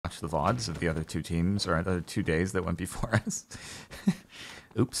the VODs of the other two teams, or the other 2 days that went before us.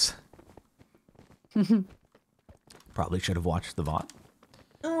 Oops. Probably should have watched the VOD.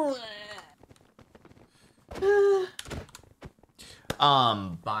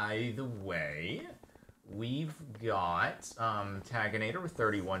 By the way, we've got Taganator with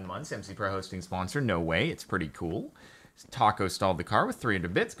 31 months, MC Pro hosting sponsor. No way, it's pretty cool. Taco stalled the car with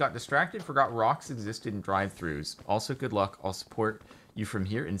 300 bits, got distracted, forgot rocks existed in drive-thrus. Also, good luck. I'll support you from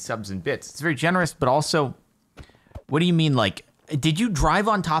here in subs and bits. It's very generous, but also, what do you mean, like, did you drive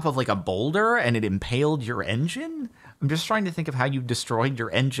on top of like a boulder and it impaled your engine? I'm just trying to think of how you destroyed your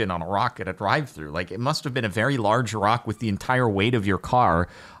engine on a rock at a drive-thru. Like, it must have been a very large rock with the entire weight of your car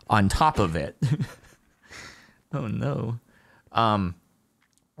on top of it. Oh, no.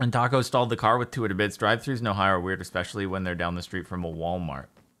 And Taco stalled the car with 200 bits. Drive-thrus no higher weird, especially when they're down the street from a Walmart.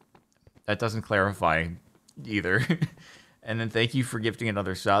 That doesn't clarify either. And then thank you for gifting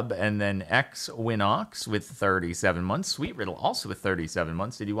another sub. And then X Winox with 37 months. Sweet Riddle also with 37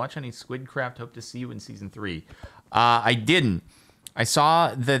 months. Did you watch any Squidcraft? Hope to see you in season 3. I didn't. I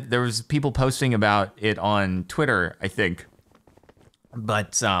saw that there was people posting about it on Twitter, I think.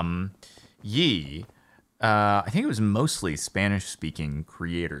 But, I think it was mostly Spanish-speaking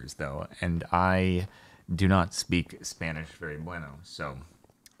creators, though. And I do not speak Spanish very bueno, so...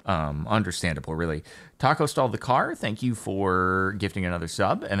 understandable, really. Taco stalled the car. Thank you for gifting another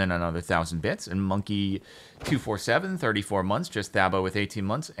sub and then another 1,000 bits. And Monkey247, 34 months. Just Thabo with 18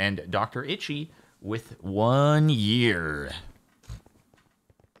 months. And Dr. Itchy with 1 year.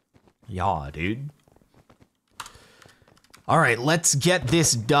 Yeah, dude. All right, let's get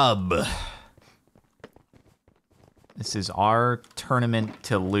this dub. This is our tournament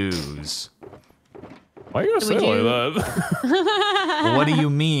to lose. Why are you gonna say it like that? What do you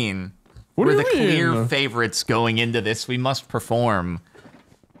mean? We're the clear favorites going into this. We must perform.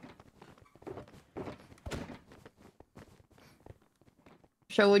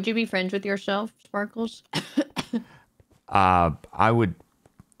 So would you be friends with yourself, Sparkles? I would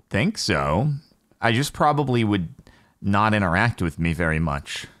think so. I just probably would not interact with me very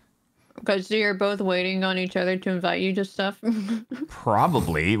much. Because you're both waiting on each other to invite you to stuff.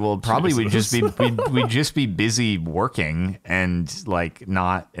 Probably. Well, probably we'd just be busy working and like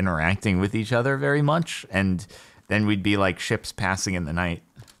not interacting with each other very much, and then we'd be like ships passing in the night.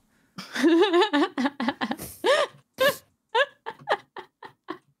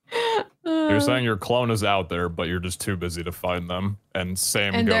 You're saying your clone is out there, but you're just too busy to find them, and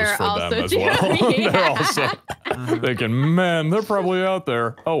same goes for them as well. Yeah. They're also thinking, man, they're probably out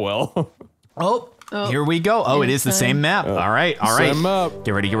there. Oh well. Oh, here we go. Oh, it is the same map. All right, all right. Same map.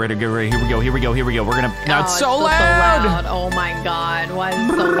 Get ready, get ready, get ready. Here we go, here we go, here we go. We're gonna. Now it's so so loud. Oh my god, why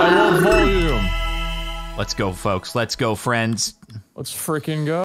is it so I loud? love volume. Let's go, folks. Let's go, friends. Let's freaking go.